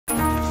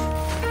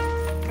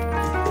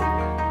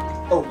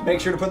Oh, make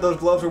sure to put those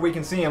gloves where we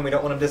can see them. We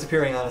don't want them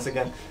disappearing on us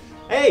again.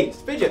 Hey,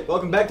 Spidget,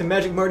 welcome back to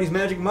Magic Marty's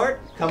Magic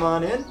Mart. Come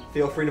on in,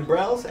 feel free to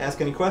browse,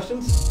 ask any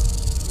questions.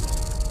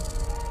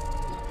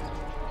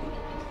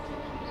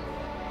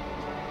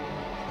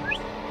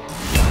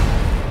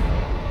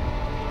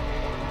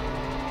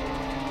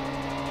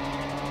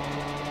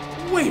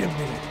 Wait a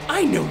minute,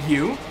 I know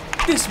you.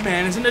 This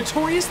man is a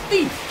notorious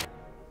thief.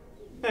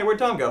 Hey, where'd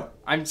Tom go?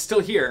 I'm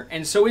still here,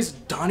 and so is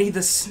Donny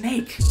the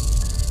Snake.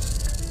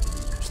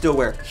 Still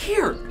where?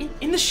 Here,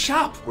 in the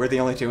shop. We're the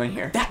only two in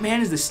here. That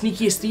man is the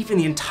sneakiest thief in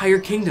the entire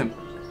kingdom.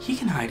 He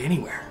can hide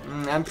anywhere.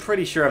 I'm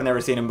pretty sure I've never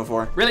seen him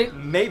before. Really?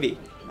 Maybe.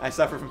 I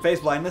suffer from face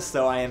blindness,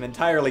 so I am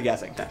entirely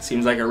guessing. That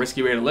seems like a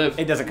risky way to live.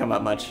 It doesn't come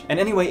up much. And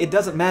anyway, it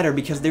doesn't matter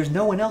because there's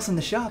no one else in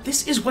the shop.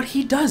 This is what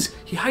he does.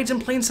 He hides in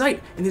plain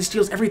sight and then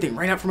steals everything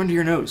right out from under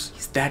your nose.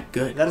 He's that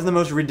good. That is the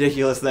most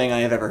ridiculous thing I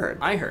have ever heard.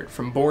 I heard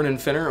from Born and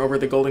Finner over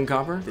at the Golden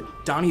Copper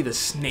that Donny the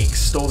Snake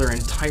stole their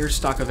entire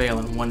stock of ale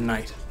in one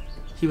night.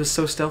 He was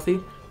so stealthy,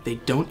 they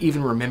don't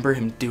even remember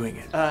him doing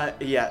it.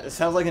 Yeah, it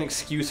sounds like an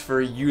excuse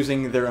for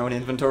using their own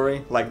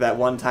inventory. Like that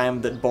one time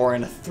that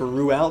Boren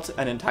threw out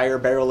an entire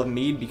barrel of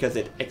mead because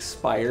it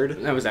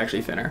expired. That was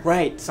actually Finner.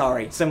 Right,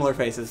 sorry. Similar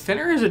faces.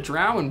 Finner is a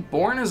drow and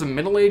Born is a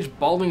middle-aged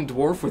balding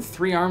dwarf with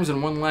 3 arms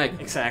and 1 leg.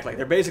 Exactly,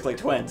 they're basically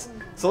twins.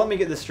 So let me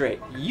get this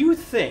straight. You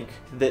think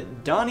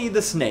that Donny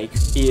the Snake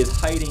is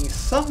hiding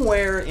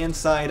somewhere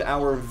inside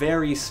our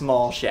very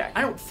small shack?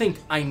 I don't think,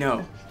 I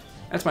know.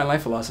 That's my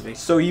life philosophy.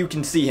 So you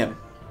can see him.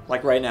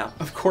 Like right now.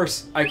 Of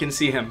course I can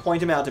see him.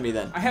 Point him out to me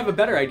then. I have a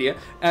better idea.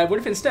 What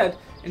if instead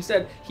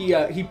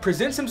he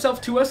presents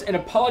himself to us and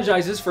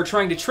apologizes for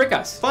trying to trick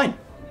us? Fine.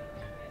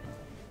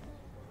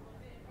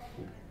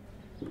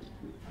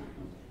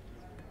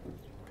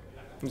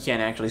 You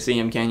can't actually see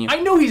him, can you?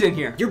 I know he's in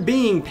here. You're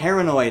being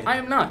paranoid. I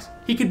am not.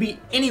 He could be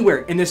anywhere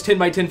in this 10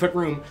 by 10 foot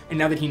room, and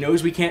now that he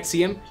knows we can't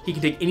see him, he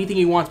can take anything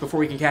he wants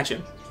before we can catch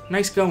him.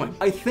 Nice going.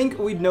 I think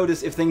we'd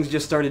notice if things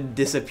just started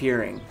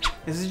disappearing.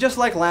 This is just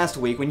like last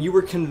week when you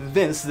were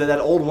convinced that that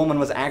old woman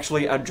was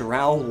actually a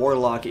drow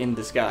warlock in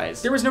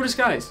disguise. There was no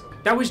disguise.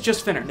 That was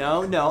just Finner.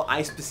 No,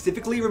 I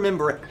specifically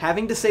remember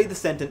having to say the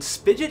sentence,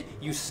 Spidget,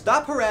 you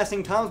stop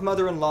harassing Tom's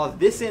mother-in-law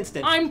this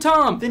instant. I'm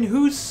Tom! Then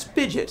who's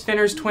Spidget?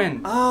 Finner's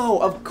twin. Oh,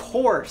 of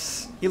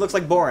course. He looks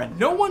like Boren.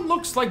 No one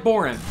looks like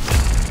Boren.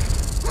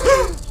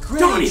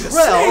 Donny the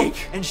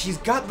Snake! And she's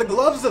got the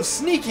gloves of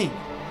sneaking!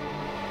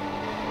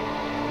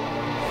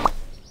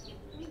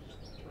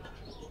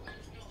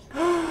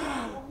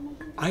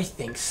 I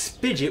think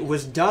Spidget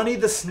was Donny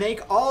the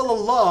Snake all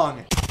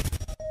along!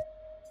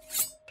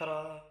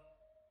 Ta-da!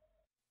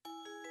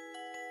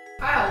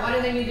 Kyle, why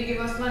do they need to give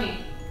us money?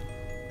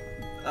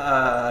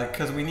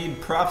 'Cause we need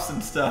props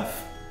and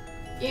stuff.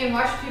 Ian,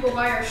 why should people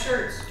buy our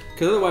shirts?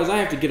 Because otherwise I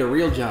have to get a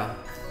real job.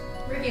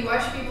 Ricky, why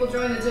should people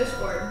join the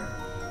Discord?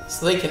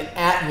 So they can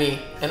at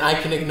me, and I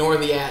can ignore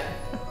the at.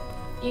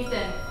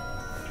 Ethan,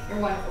 you're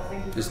wonderful.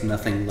 Thank you. There's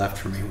nothing left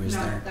for me, was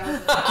there? That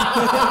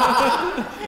was